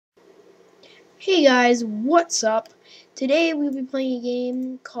Hey guys, what's up? Today we'll be playing a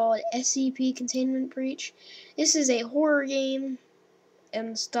game called SCP Containment Breach. This is a horror game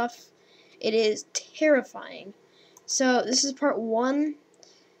and stuff. It is terrifying. So this is part 1.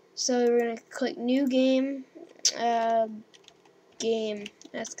 So we're going to click new game. Game.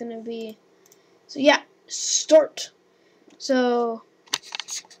 That's going to be... So yeah, start. So,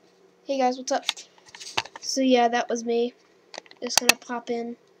 hey guys, what's up? So yeah, that was me. Just going to pop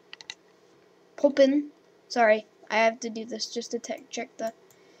in. Sorry, I have to do this just to check the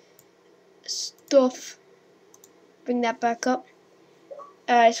stuff. Bring that back up.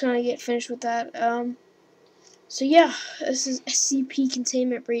 I just want to get finished with that. So yeah, this is SCP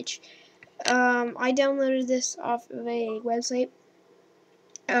Containment Breach. I downloaded this off of a website.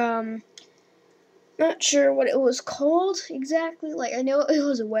 Not sure what it was called exactly. Like, I know it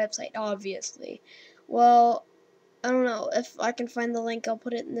was a website, obviously. Well, I don't know. If I can find the link, I'll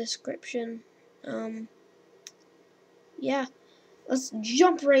put it in the description. Yeah. Let's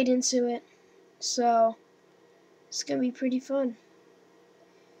jump right into it. So, it's gonna be pretty fun.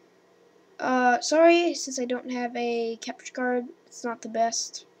 Sorry, since I don't have a capture card, it's not the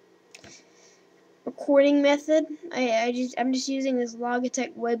best recording method. I'm just using this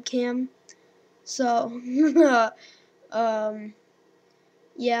Logitech webcam. So,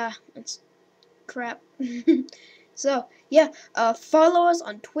 yeah, it's crap. So, yeah, follow us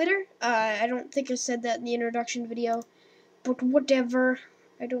on Twitter. I don't think I said that in the introduction video, but whatever.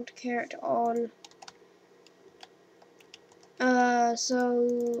 I don't care at all.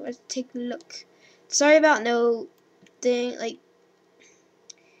 So let's take a look. Sorry about no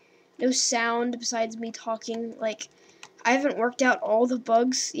sound besides me talking. Like, I haven't worked out all the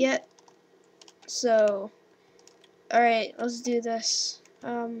bugs yet. So, alright, let's do this.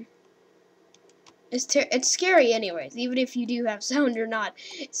 It's scary anyways, even if you do have sound or not.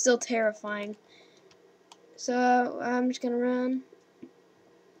 It's still terrifying. So, I'm just gonna run.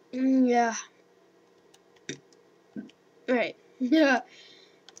 Yeah. Alright. Yeah.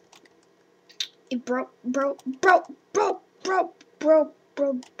 Hey, bro.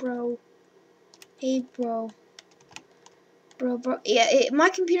 Hey, bro. Yeah, my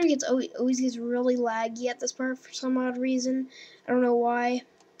computer always gets really laggy at this part for some odd reason. I don't know why.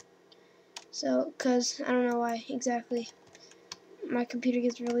 So, I don't know why exactly. My computer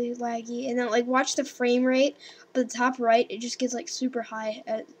gets really laggy, and then like watch the frame rate. But the top right, it just gets like super high.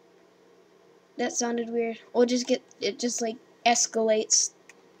 That sounded weird. Or it just like escalates.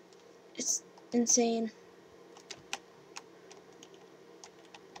 It's insane.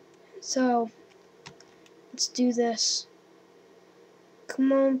 So, let's do this.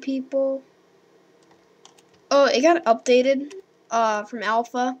 Come on, people. Oh, it got updated from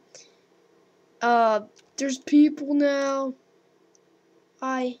alpha. There's people now.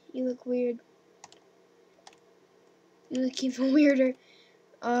 Hi, you look weird. You look even weirder.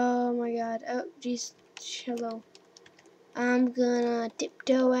 Oh my god. Oh, jeez. Hello. I'm gonna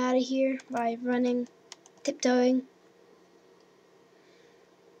tiptoe out of here by tiptoeing.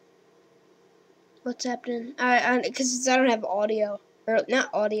 What's happening? Because I don't have audio. Or,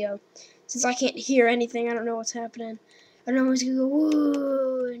 not audio. Since I can't hear anything, I don't know what's happening. I don't know what's gonna go,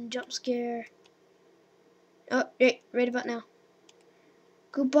 whoa, and jump scare. Oh, right about now.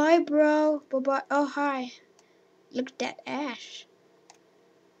 Goodbye, bro. Bye-bye. Oh, hi. Look at that ash.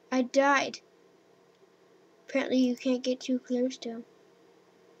 I died. Apparently you can't get too close to him.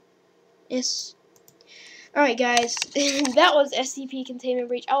 Yes. Alright, guys. That was SCP Containment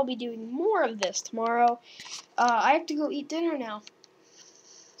Breach. I'll be doing more of this tomorrow. I have to go eat dinner now.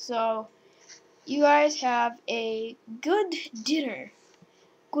 So, you guys have a good dinner.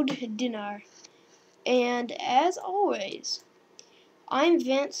 Good dinner. And as always, I'm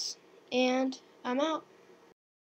Vince, and I'm out.